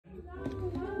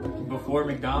before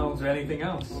McDonald's or anything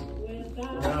else.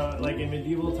 Like in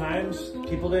medieval times,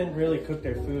 people didn't really cook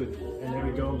their food, and they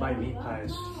would go and buy meat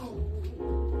pies.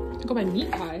 Go buy meat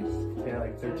pies? Yeah,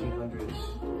 like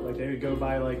 1300s. Like they would go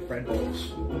buy like bread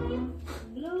bowls.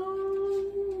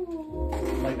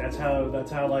 Like that's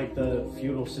how like the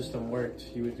feudal system worked.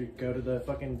 You would go to the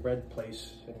fucking bread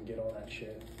place and get all that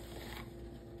shit.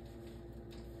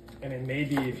 And then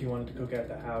maybe if you wanted to cook at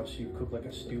the house, you cook like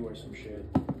a stew or some shit.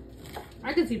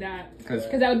 I could see that. Because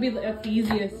that would be the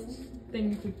easiest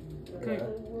thing to cook.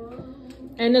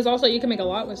 Yeah. And there's also, you can make a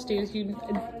lot with stews. You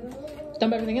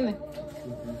dump everything in there.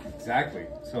 Exactly.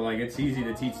 So like it's easy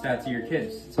to teach that to your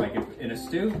kids. It's like if in a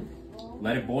stew,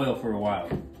 let it boil for a while.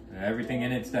 And everything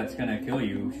in it that's gonna kill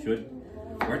you should,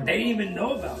 or they didn't even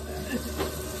know about that.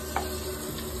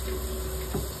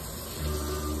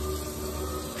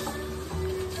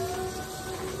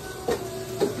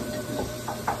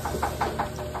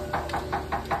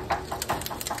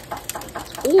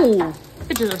 Ooh,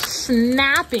 pictures are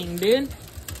snapping, dude.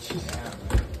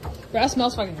 Bro, that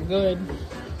smells fucking good.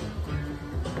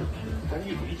 How do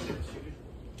you eat this, dude?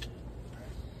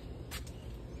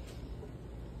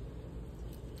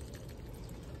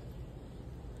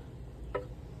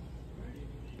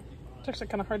 It's actually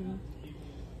kind of hard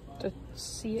to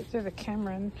see it through the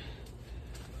camera and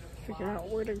figure out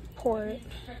where to pour it.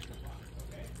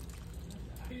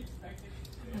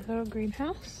 A little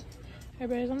greenhouse.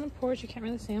 Everybody's on the porch. You can't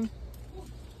really see them.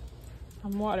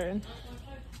 I'm watering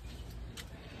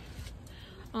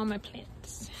all my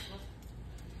plants.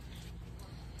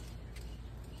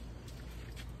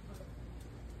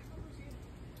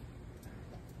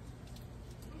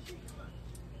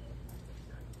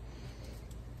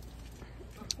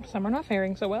 Some are not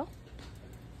faring so well.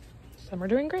 Some are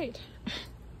doing great.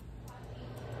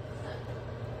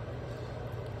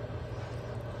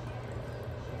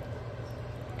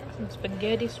 Got some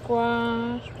spaghetti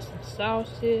squash with some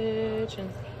sausage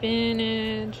and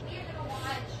spinach.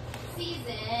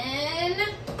 Season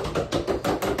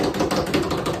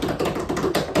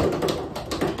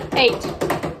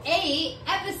 8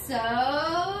 episode.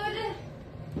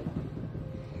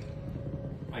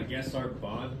 I guess our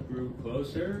bond grew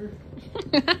closer.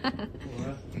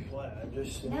 What? I'm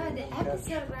just No, the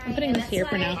episode, right? I'm putting this here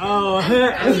for now. Oh,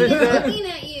 I'm looking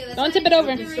at you. That's Don't why tip it I'm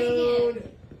over. looking right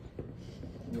episode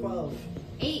 12.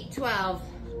 here. 8/12.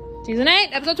 Season 8,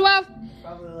 episode 12.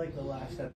 Probably like the last episode.